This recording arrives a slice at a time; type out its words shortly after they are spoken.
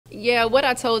Yeah, what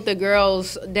I told the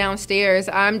girls downstairs,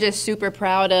 I'm just super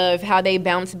proud of how they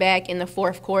bounced back in the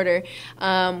fourth quarter.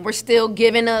 We're still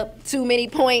giving up too many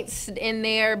points in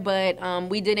there, but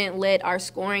we didn't let our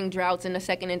scoring droughts in the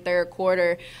second and third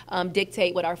quarter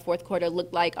dictate what our fourth quarter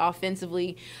looked like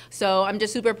offensively. So I'm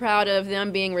just super proud of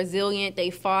them being resilient.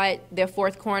 They fought. Their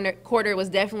fourth quarter was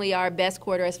definitely our best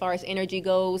quarter as far as energy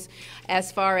goes,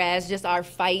 as far as just our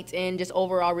fight and just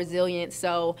overall resilience.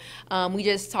 So we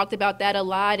just talked about that a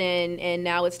lot. And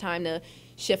now it's time to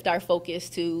shift our focus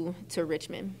to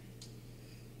Richmond.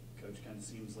 Coach, kind of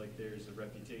seems like there's a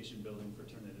reputation building for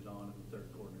turning it on in the third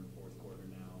quarter and fourth quarter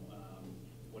now.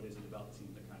 What is it about the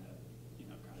team that kind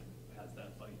of has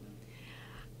that fight now?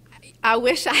 I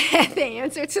wish I had the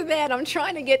answer to that. I'm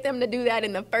trying to get them to do that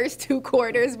in the first two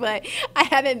quarters, but I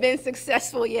haven't been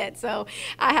successful yet. So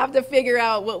I have to figure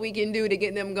out what we can do to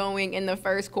get them going in the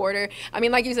first quarter. I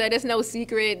mean, like you said, it's no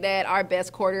secret that our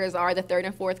best quarters are the third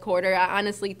and fourth quarter. I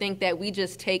honestly think that we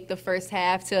just take the first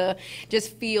half to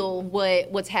just feel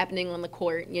what's happening on the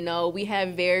court. You know, we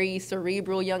have very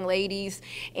cerebral young ladies,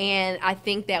 and I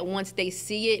think that once they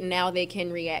see it, now they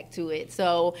can react to it.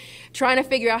 So trying to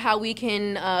figure out how we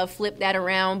can flip that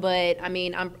around, but I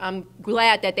mean, I'm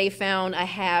glad that they found a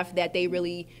half that they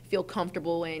really feel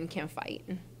comfortable and can fight.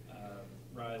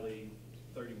 Riley,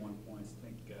 31 points, I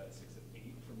think 6 of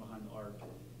 8 from behind the arc,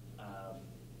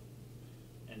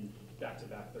 and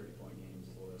back-to-back 30-point games,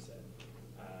 as Laura said.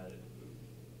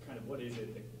 Kind of what is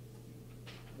it that,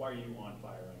 why are you on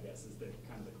fire, I guess, is the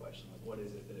kind of the question. Like, what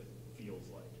is it that it feels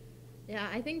like? Yeah,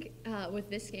 I think with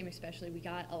this game especially, we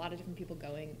got a lot of different people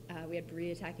going. We had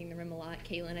Bree attacking the rim a lot.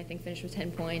 Caitlin, I think, finished with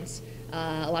 10 points.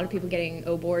 A lot of people getting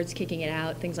O-boards, kicking it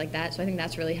out, things like that. So I think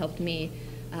that's really helped me.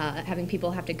 Having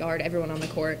people have to guard everyone on the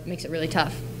court makes it really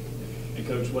tough. And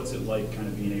Coach, what's it like kind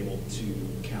of being able to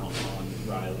count on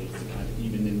Riley to kind of,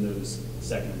 even in those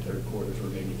second and third quarters where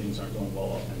maybe things aren't going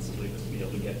well offensively, but to be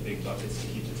able to get big buckets to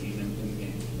keep the team in the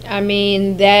game? I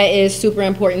mean, that is super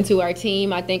important to our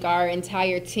team. I think our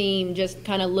entire team just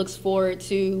kind of looks forward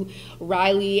to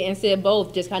Riley and Sid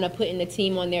both just kind of putting the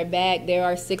team on their back. They're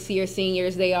our six-year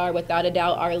seniors. They are, without a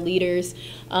doubt, our leaders.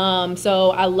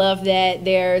 So I love that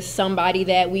there's somebody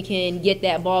that we can get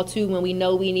that ball to when we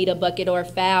know we need a bucket or a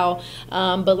foul.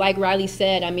 But like Riley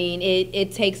said, I mean,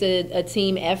 it takes a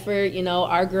team effort. You know,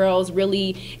 our girls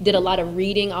really did a lot of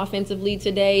reading offensively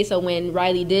today. So when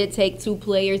Riley did take two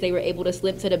players, they were able to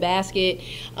slip to the basket.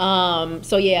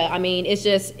 So yeah, I mean, it's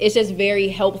just very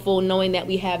helpful knowing that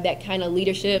we have that kind of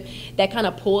leadership, that kind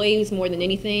of poise more than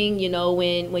anything. You know,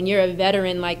 when you're a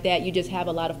veteran like that, you just have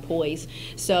a lot of poise.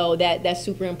 So that's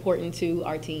super important to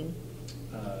our team.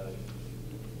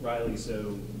 Riley,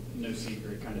 so no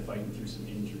secret, kind of fighting through some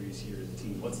injuries here as a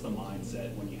team. What's the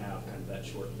mindset when you have kind of that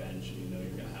short bench and you know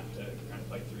you're going to have to kind of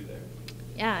fight through there?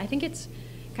 Yeah, I think it's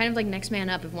kind of like next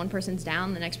man up. If one person's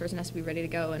down, the next person has to be ready to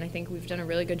go. And I think we've done a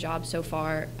really good job so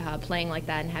far playing like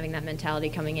that and having that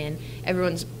mentality coming in.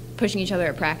 Everyone's pushing each other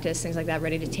at practice, things like that,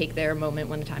 ready to take their moment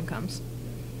when the time comes.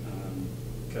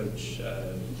 Coach,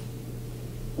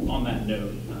 on that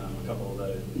note, a couple of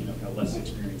the kind of less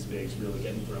experienced bigs really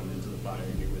getting thrown into the fire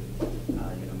here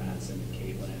with Madison and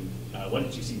Caitlin. What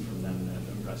did you see from them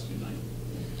that impressed you tonight?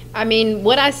 I mean,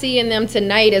 what I see in them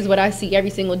tonight is what I see every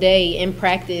single day in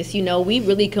practice. You know, we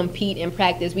really compete in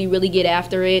practice. We really get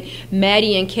after it.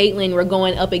 Maddie and Caitlin were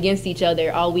going up against each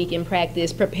other all week in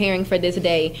practice, preparing for this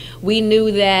day. We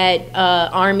knew that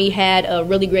Army had a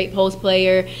really great post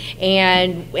player,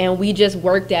 and we just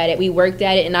worked at it. We worked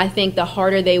at it, and I think the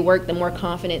harder they work, the more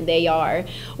confident they are.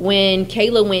 When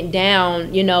Kayla went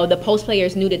down, you know, the post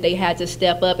players knew that they had to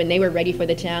step up, and they were ready for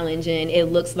the challenge, and it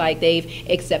looks like they've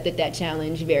accepted that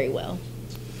challenge very well.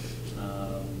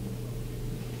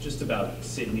 Just about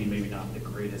Sydney, maybe not the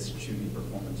greatest shooting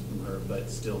performance from her,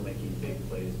 but still making big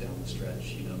plays down the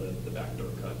stretch. You know, the backdoor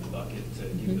cut and bucket to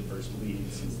give the first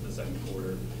lead since the second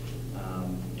quarter.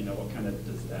 You know, what kind of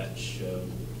does that show,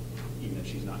 even if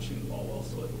she's not shooting the ball well,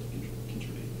 still able to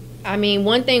contribute? I mean,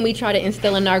 one thing we try to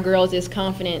instill in our girls is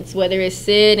confidence. Whether it's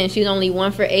Sid and she's only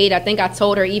 1 for 8, I think I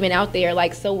told her even out there,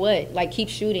 like, so what? Like, keep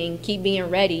shooting, keep being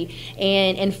ready,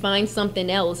 and find something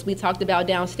else. We talked about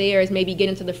downstairs, maybe get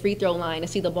into the free throw line and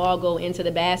see the ball go into the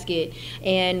basket.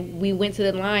 And we went to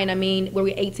the line, I mean, where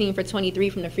we 18 for 23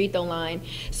 from the free throw line.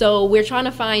 So we're trying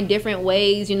to find different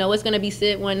ways. You know, it's going to be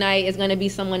Sid one night, it's going to be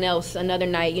someone else another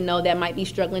night, you know, that might be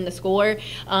struggling to score.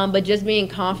 But just being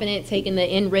confident, taking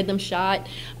the in-rhythm shot,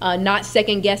 not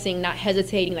second guessing, not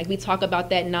hesitating. Like we talk about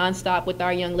that nonstop with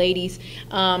our young ladies.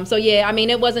 So yeah, I mean,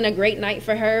 it wasn't a great night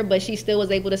for her, but she still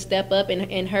was able to step up,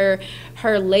 and her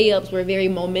layups were very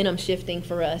momentum shifting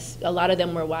for us. A lot of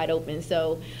them were wide open.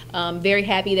 So very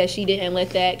happy that she didn't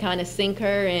let that kind of sink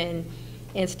her,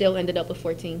 and still ended up with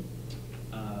 14.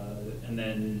 And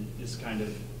then this kind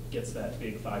of gets that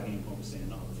big 5-game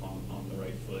homestand on the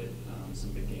right foot. Some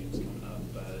big games coming up,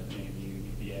 JMU,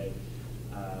 UVA.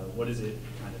 What does it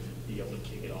kind of be able to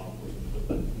kick it off with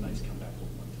a nice comeback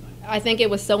one tonight? I think it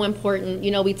was so important.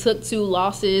 You know, we took 2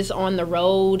 losses on the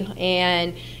road,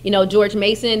 and George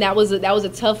Mason, that was a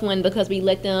tough one because we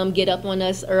let them get up on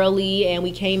us early and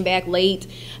we came back late,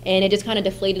 and it just kind of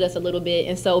deflated us a little bit.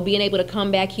 And so being able to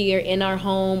come back here in our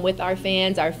home with our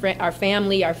fans, our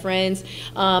family, our friends,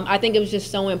 I think it was just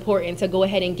so important to go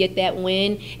ahead and get that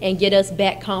win and get us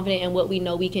back confident in what we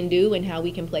know we can do and how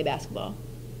we can play basketball.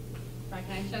 Right,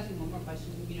 can I just ask you one more question?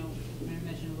 I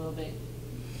mentioned a little bit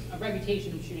a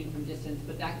reputation of shooting from distance,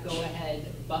 but that go-ahead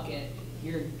bucket,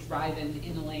 you're driving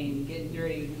in the lane, getting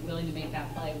dirty, willing to make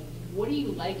that play. What do you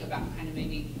like about kind of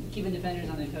maybe keeping defenders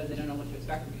on their toes? They don't know what to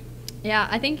expect from you.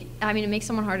 Yeah, it makes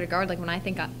someone hard to guard. Like when I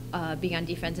think being on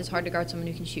defense, it's hard to guard someone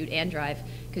who can shoot and drive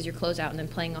because you're closeout and then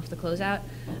playing off the closeout.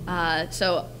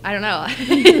 So I don't know.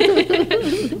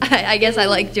 I guess I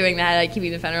like doing that,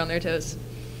 keeping the defender on their toes.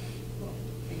 Cool.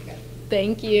 Thank you, guys.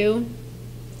 Thank you.